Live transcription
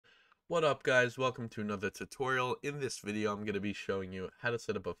What up guys, welcome to another tutorial. In this video I'm going to be showing you how to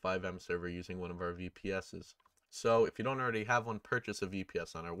set up a FiveM server using one of our VPSs. So if you don't already have one, purchase a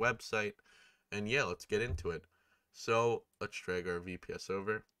VPS on our website, and yeah, let's get into it. So let's drag our VPS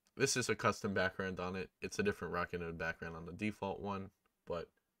over. This is a custom background on it. It's a different RocketNode background on the default one, but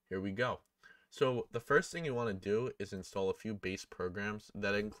here we go. So the first thing you want to do is install a few base programs.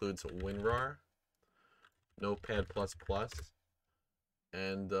 That includes WinRAR, Notepad++,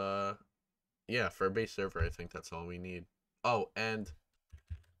 and yeah, for a base server, I think that's all we need. Oh, and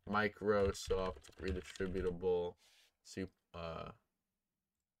Microsoft Redistributable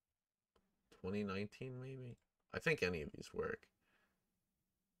 2019 maybe? I think any of these work.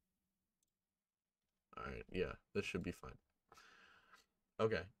 Alright, yeah, this should be fine.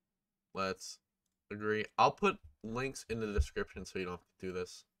 Okay, let's agree. I'll put links in the description so you don't have to do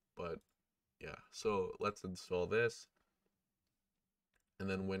this, but yeah, so let's install this. And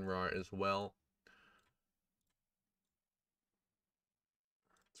then WinRAR as well.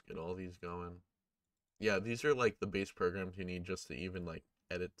 Let's get all these going. Yeah, these are like the base programs you need just to even like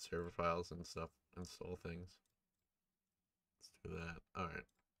edit server files and stuff, install things. Let's do that. All right.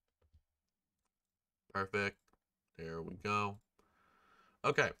 Perfect. There we go.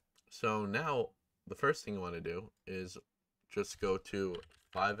 Okay, so now the first thing you want to do is just go to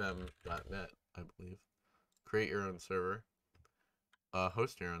FiveM.net, I believe. Create your own server.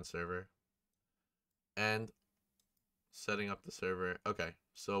 Host your own server. And setting up the server. Okay,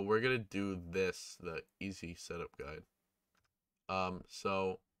 so we're gonna do this, the easy setup guide.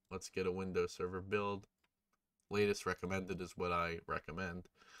 So let's get a Windows server build. Latest recommended is what I recommend.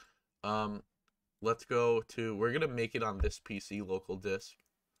 Let's go to, we're gonna make it on this PC local disk.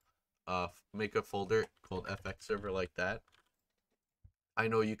 Make a folder called FXServer like that. I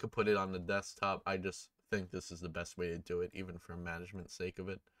know you could put it on the desktop. I just think this is the best way to do it, even for management sake of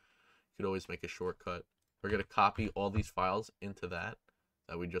it. You could always make a shortcut. We're gonna copy all these files into that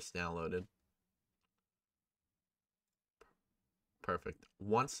we just downloaded. Perfect.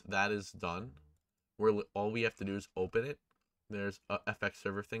 Once that is done, all we have to do is open it. There's a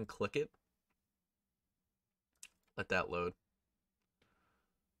FXServer thing. Click it. Let that load.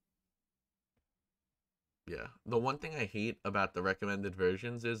 Yeah. The one thing I hate about the recommended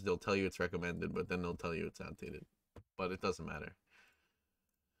versions is they'll tell you it's recommended, but then they'll tell you it's outdated. But it doesn't matter.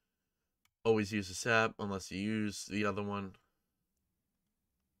 Always use this app unless you use the other one.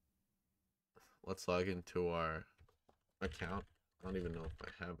 Let's log into our account. I don't even know if I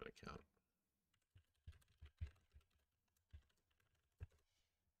have an account.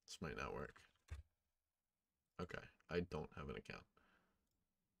 This might not work. Okay, I don't have an account.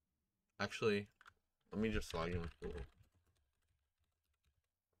 Actually, let me just log in with Google.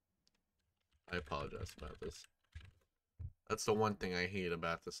 I apologize about this. That's the one thing I hate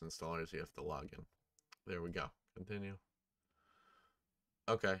about this installer is you have to log in. There we go. Continue.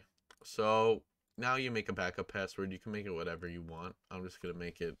 Okay, so now you make a backup password. You can make it whatever you want. I'm just going to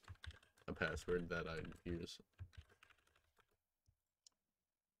make it a password that I use.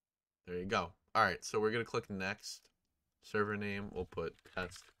 There you go. All right, so we're going to click next. Server name, we'll put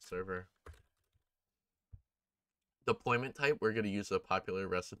test server. Deployment type, we're going to use a popular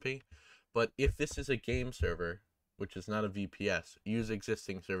recipe. But if this is a game server, which is not a VPS, use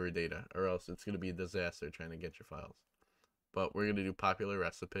existing server data, or else it's going to be a disaster trying to get your files. But we're going to do popular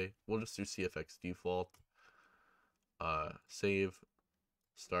recipe. We'll just do CFX default. Save.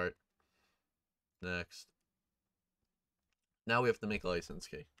 Start. Next. Now we have to make a license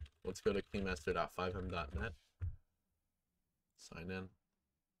key. Let's go to keymaster.fivem.net. Sign in.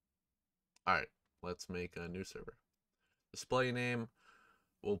 Alright, let's make a new server. Display name,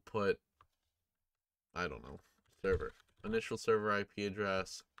 we'll put, I don't know, server. Initial server IP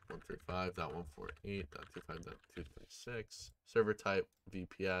address, 135.148.25.236. Server type,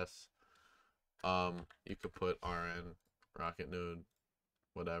 VPS. You could put RN, RocketNode,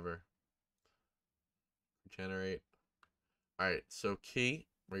 whatever. Generate. Alright, so key,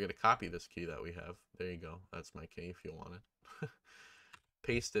 we're going to copy this key that we have. There you go. That's my key if you want it.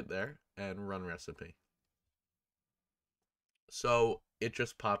 Paste it there and run recipe. So it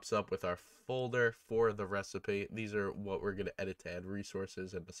just pops up with our folder for the recipe. These are what we're going to edit to add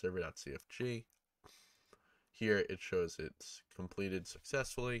resources in the server.cfg. Here it shows it's completed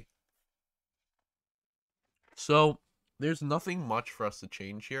successfully. So there's nothing much for us to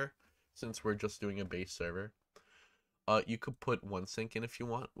change here since we're just doing a base server. You could put OneSync in if you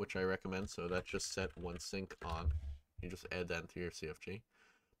want, which I recommend. So that's just set OneSync on. You just add that into your CFG.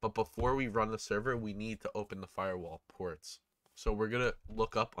 But before we run the server, we need to open the firewall ports. So we're going to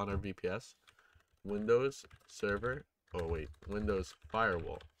look up on our VPS, Windows server, Windows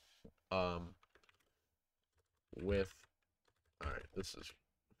firewall. with, all right, this is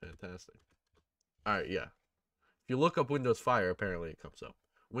fantastic. All right, yeah. If you look up Windows Fire, apparently it comes up.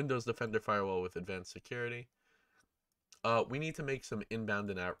 Windows Defender Firewall with advanced security. We need to make some inbound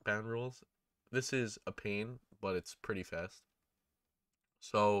and outbound rules. This is a pain, but it's pretty fast.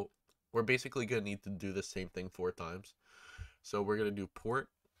 So we're basically going to need to do the same thing 4 times. So we're going to do port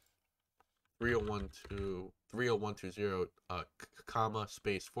 30120, comma,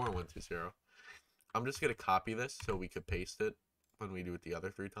 space 4120. I'm just going to copy this so we could paste it when we do it the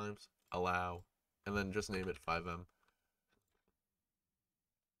other 3 times. Allow, and then just name it FiveM.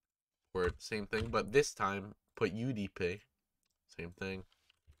 Port, same thing, but this time put UDP, same thing,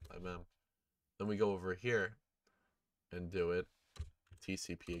 FiveM. Then we go over here and do it,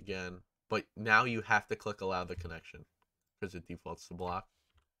 TCP again. But now you have to click allow the connection because it defaults to block.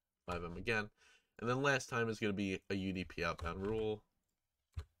 FiveM again. And then last time is going to be a UDP outbound rule.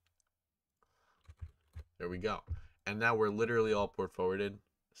 There we go. And now we're literally all port forwarded.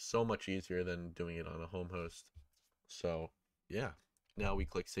 So much easier than doing it on a home host. So, yeah. Now we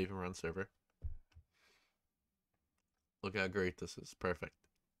click save and run server. Look how great this is. Perfect.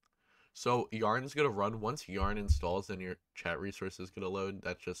 So Yarn is going to run. Once Yarn installs, then your chat resource is going to load.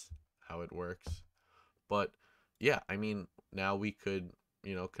 That's just how it works. But yeah, I mean, now we could,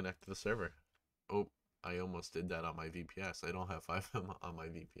 connect to the server. Oh, I almost did that on my VPS. I don't have FiveM on my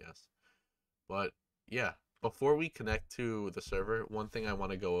VPS. But yeah, before we connect to the server, one thing I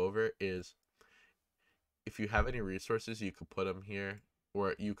want to go over is if you have any resources, you could put them here,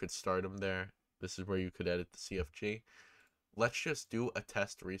 or you could start them there. This is where you could edit the CFG. Let's just do a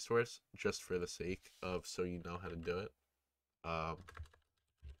test resource just for the sake of so you know how to do it.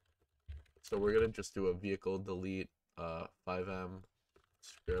 So we're going to just do a vehicle delete FiveM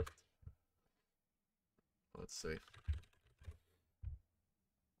script. Let's see.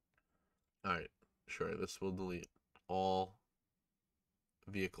 Alright, sure, this will delete all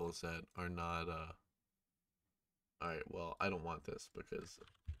vehicles that are not, Alright, well, I don't want this because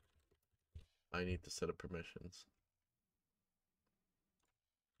I need to set up permissions.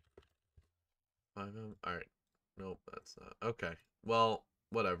 FiveM, alright. Nope, that's not. Okay, well,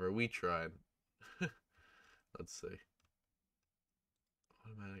 whatever, we tried. Let's see.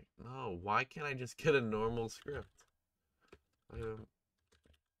 Automatic. No, why can't I just get a normal script?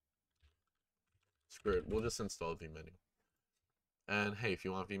 Screw it, we'll just install vMenu. And hey, if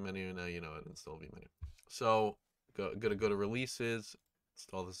you want vMenu, now you know how to install vMenu. So, gonna go to releases,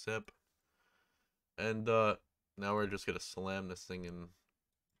 install the zip, and now we're just gonna slam this thing in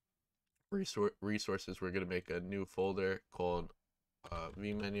resources. We're gonna make a new folder called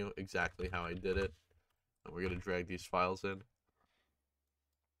vMenu, exactly how I did it, and we're gonna drag these files in.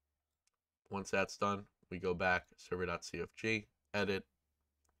 Once that's done, we go back, server.cfg, edit,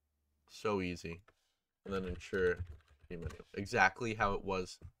 so easy, and then ensure vMenu, exactly how it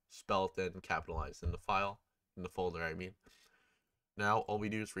was spelled and capitalized in the file, in the folder, I mean. Now all we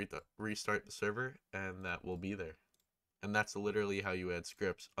do is restart the server, and that will be there. And that's literally how you add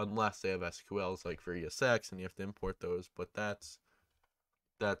scripts, unless they have SQLs like for ESX, and you have to import those. But that's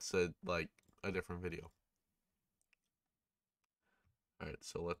like a different video. All right,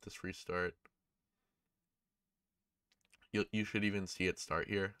 so let this restart. You should even see it start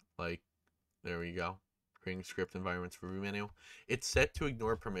here. Like, there we go. Creating script environments for vMenu. It's set to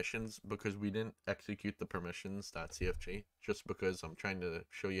ignore permissions because we didn't execute the permissions.cfg, just because I'm trying to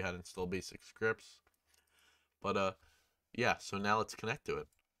show you how to install basic scripts. But yeah, so now let's connect to it.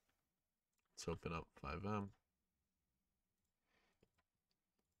 Let's open up FiveM.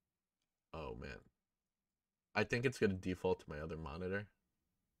 Oh man, I think it's gonna default to my other monitor.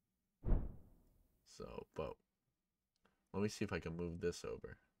 So, but let me see if I can move this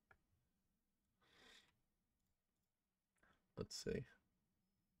over. Let's see.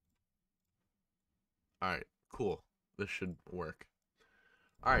 Alright, cool. This should work.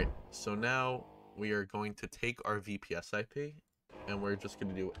 Alright, so now we are going to take our VPS IP and we're just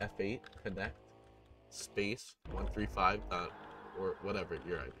going to do F8 connect space 135 dot or whatever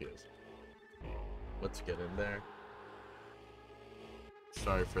your IP is. Let's get in there.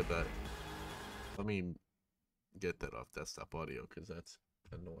 Sorry for that. Let me get that off desktop audio because that's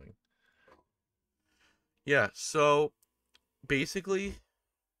annoying. Yeah, so basically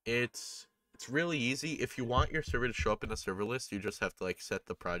it's really easy. If you want your server to show up in a server list, you just have to like set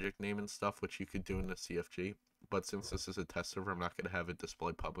the project name and stuff, which you could do in the CFG. But since this is a test server, I'm not going to have it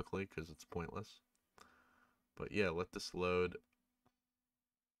display publicly because it's pointless. But yeah, let this load.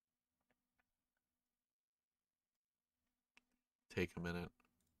 Take a minute.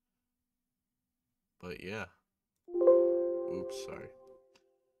 But yeah. Oops, sorry.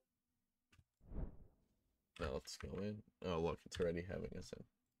 Now let's go in. Oh, look, it's already having us in.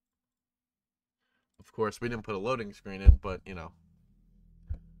 Of course, we didn't put a loading screen in, but, you know,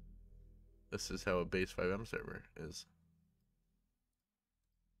 this is how a base FiveM server is.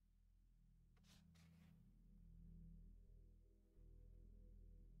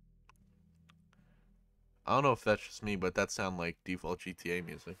 I don't know if that's just me, but that sounded like default GTA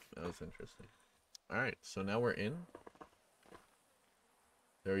music. That was interesting. Alright, so now we're in.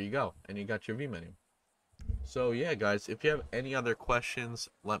 There you go. And you got your vMenu. So yeah, guys, if you have any other questions,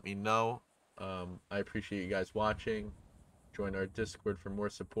 let me know. I appreciate you guys watching. Join our Discord for more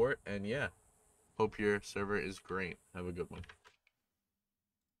support. And yeah, hope your server is great. Have a good one.